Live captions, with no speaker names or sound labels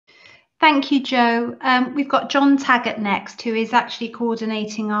Thank you, Joe. We've got John Taggart next, who is actually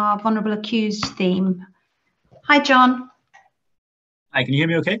coordinating our vulnerable accused theme. Hi, John. Hi, can you hear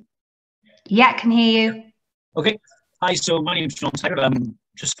me okay? Yeah, can hear you. Okay. Hi, so my name is John Taggart. I'm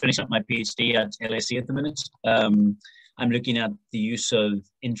just finishing up my PhD at LSE at the minute. I'm looking at the use of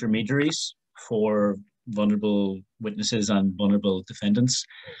intermediaries for vulnerable witnesses and vulnerable defendants.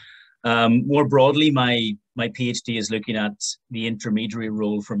 More broadly, my PhD is looking at the intermediary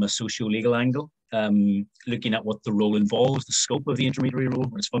role from a socio-legal angle, looking at what the role involves, the scope of the intermediary role,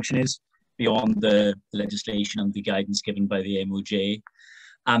 what its function is, beyond the legislation and the guidance given by the MOJ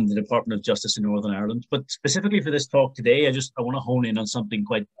and the Department of Justice in Northern Ireland. But specifically for this talk today, I want to hone in on something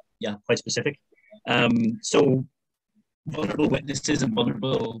quite specific. So vulnerable witnesses and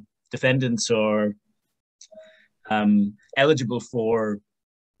vulnerable defendants are eligible for,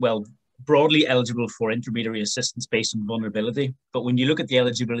 well, broadly eligible for intermediary assistance based on vulnerability. But when you look at the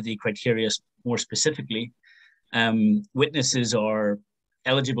eligibility criteria more specifically, witnesses are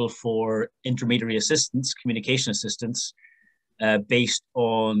eligible for intermediary assistance, communication assistance, based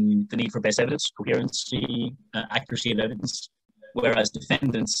on the need for best evidence, coherency, accuracy of evidence, whereas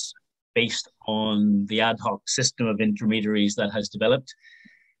defendants, based on the ad hoc system of intermediaries that has developed,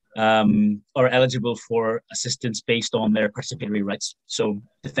 are eligible for assistance based on their participatory rights. So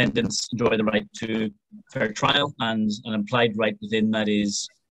defendants enjoy the right to fair trial, and an implied right within that is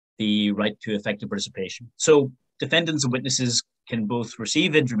the right to effective participation. So defendants and witnesses can both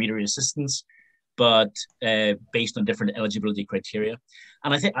receive intermediary assistance, but based on different eligibility criteria.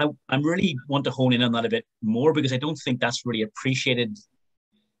 And I think I really want to hone in on that a bit more, because I don't think that's really appreciated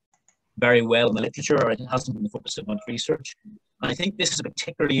very well in the literature, or it hasn't been the focus of much research. And I think this is a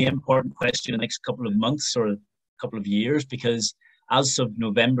particularly important question in the next couple of months or a couple of years, because as of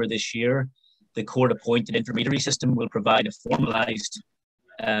November this year, the court-appointed intermediary system will provide a formalised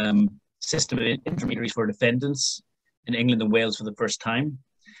system of intermediaries for defendants in England and Wales for the first time.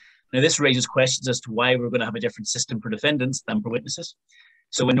 Now, this raises questions as to why we're going to have a different system for defendants than for witnesses.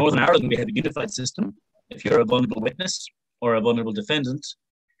 So in Northern Ireland, we have a unified system. If you're a vulnerable witness or a vulnerable defendant,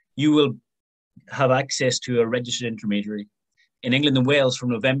 you will have access to a registered intermediary. In England and Wales from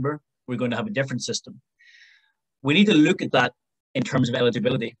November, we're going to have a different system. We need to look at that in terms of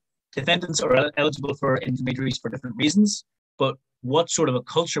eligibility. Defendants are eligible for intermediaries for different reasons, but what sort of a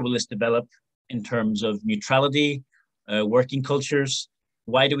culture will this develop in terms of neutrality, working cultures?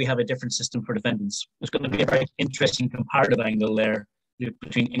 Why do we have a different system for defendants? There's going to be a very interesting comparative angle there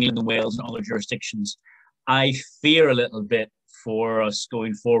between England and Wales and other jurisdictions. I fear a little bit for us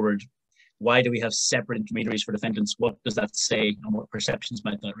going forward. Why do we have separate intermediaries for defendants? What does that say, and what perceptions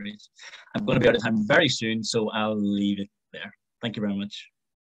might that raise? I'm going to be out of time very soon, so I'll leave it there. Thank you very much.